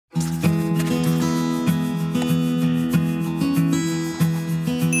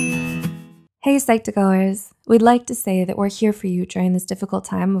Hey Psych2Goers, we'd like to say that we're here for you during this difficult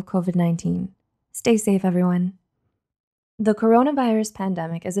time of COVID-19. Stay safe, everyone. The coronavirus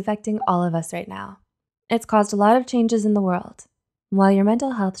pandemic is affecting all of us right now. It's caused a lot of changes in the world. While your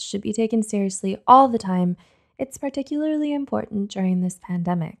mental health should be taken seriously all the time, it's particularly important during this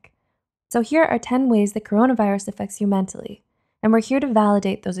pandemic. So here are 10 ways that coronavirus affects you mentally, and we're here to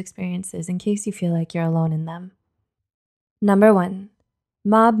validate those experiences in case you feel like you're alone in them. Number 1.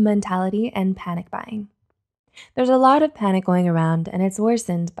 Mob mentality and panic buying. There's a lot of panic going around, and it's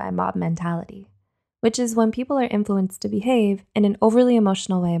worsened by mob mentality, which is when people are influenced to behave in an overly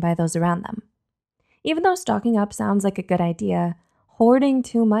emotional way by those around them. Even though stocking up sounds like a good idea, hoarding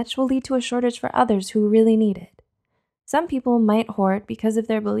too much will lead to a shortage for others who really need it. Some people might hoard because of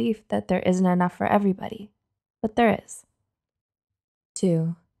their belief that there isn't enough for everybody, but there is.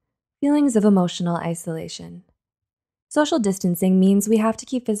 2. Feelings of emotional isolation. Social distancing means we have to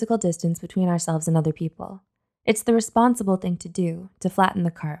keep physical distance between ourselves and other people. It's the responsible thing to do to flatten the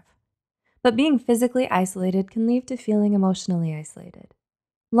curve. But being physically isolated can lead to feeling emotionally isolated.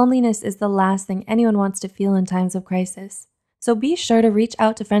 Loneliness is the last thing anyone wants to feel in times of crisis, so be sure to reach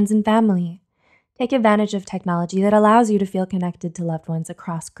out to friends and family. Take advantage of technology that allows you to feel connected to loved ones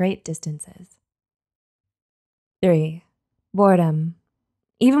across great distances. 3. Boredom.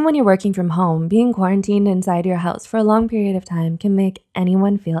 Even when you're working from home, being quarantined inside your house for a long period of time can make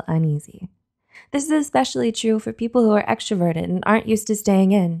anyone feel uneasy. This is especially true for people who are extroverted and aren't used to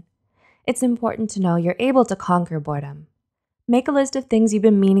staying in. It's important to know you're able to conquer boredom. Make a list of things you've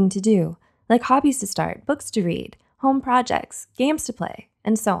been meaning to do, like hobbies to start, books to read, home projects, games to play,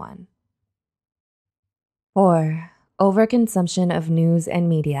 and so on. 4. Overconsumption of news and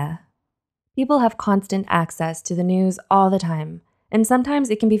media. People have constant access to the news all the time, and sometimes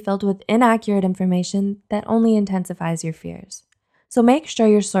it can be filled with inaccurate information that only intensifies your fears. So make sure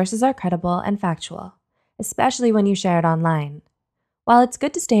your sources are credible and factual, especially when you share it online. While it's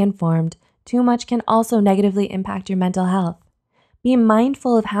good to stay informed, too much can also negatively impact your mental health. Be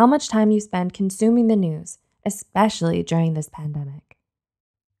mindful of how much time you spend consuming the news, especially during this pandemic.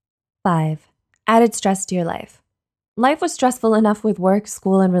 5. Added stress to your life. Life was stressful enough with work,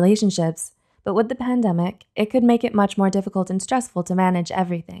 school, and relationships, but with the pandemic, it could make it much more difficult and stressful to manage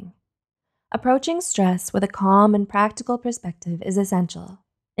everything. Approaching stress with a calm and practical perspective is essential.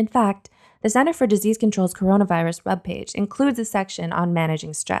 In fact, the Center for Disease Control's coronavirus webpage includes a section on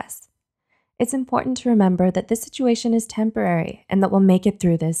managing stress. It's important to remember that this situation is temporary and that we'll make it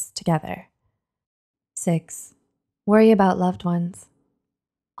through this together. 6. Worry about loved ones.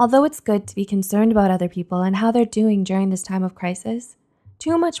 Although it's good to be concerned about other people and how they're doing during this time of crisis,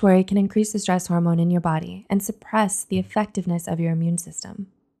 too much worry can increase the stress hormone in your body and suppress the effectiveness of your immune system.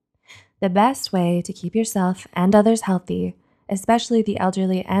 The best way to keep yourself and others healthy, especially the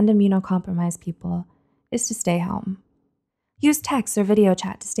elderly and immunocompromised people, is to stay home. Use text or video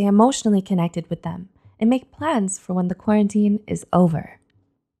chat to stay emotionally connected with them and make plans for when the quarantine is over.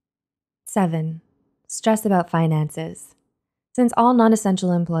 7. Stress about finances. Since all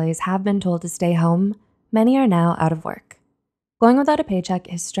non-essential employees have been told to stay home, many are now out of work. Going without a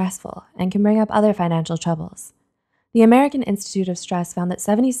paycheck is stressful and can bring up other financial troubles. The American Institute of Stress found that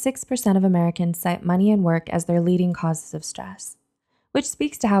 76% of Americans cite money and work as their leading causes of stress, which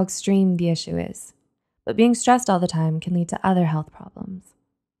speaks to how extreme the issue is. But being stressed all the time can lead to other health problems.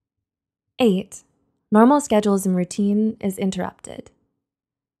 8. Normal schedules and routine is interrupted.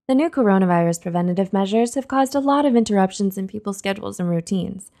 The new coronavirus preventative measures have caused a lot of interruptions in people's schedules and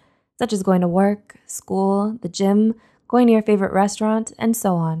routines, such as going to work, school, the gym, going to your favorite restaurant, and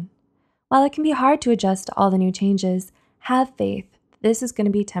so on. While it can be hard to adjust to all the new changes, have faith this is going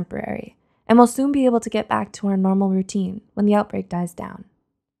to be temporary, and we'll soon be able to get back to our normal routine when the outbreak dies down.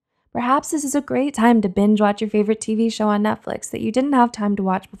 Perhaps this is a great time to binge watch your favorite TV show on Netflix that you didn't have time to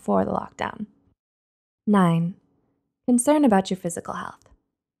watch before the lockdown. 9. Concern about your physical health.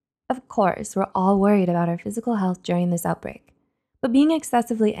 Of course, we're all worried about our physical health during this outbreak, but being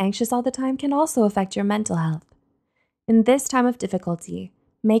excessively anxious all the time can also affect your mental health. In this time of difficulty,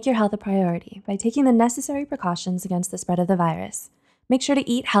 make your health a priority by taking the necessary precautions against the spread of the virus. Make sure to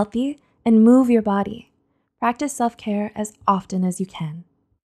eat healthy and move your body. Practice self-care as often as you can.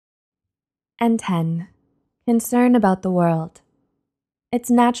 And 10. Concern about the world. It's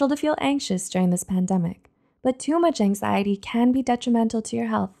natural to feel anxious during this pandemic, but too much anxiety can be detrimental to your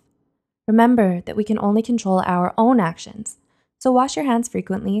health. Remember that we can only control our own actions, so wash your hands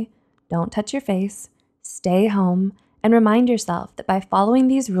frequently, don't touch your face, stay home, and remind yourself that by following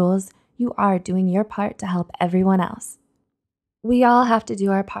these rules, you are doing your part to help everyone else. We all have to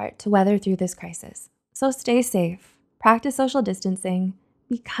do our part to weather through this crisis, so stay safe, practice social distancing,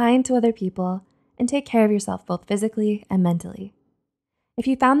 be kind to other people, and take care of yourself both physically and mentally. If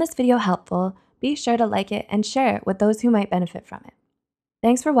you found this video helpful, be sure to like it and share it with those who might benefit from it.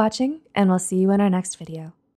 Thanks for watching, and we'll see you in our next video.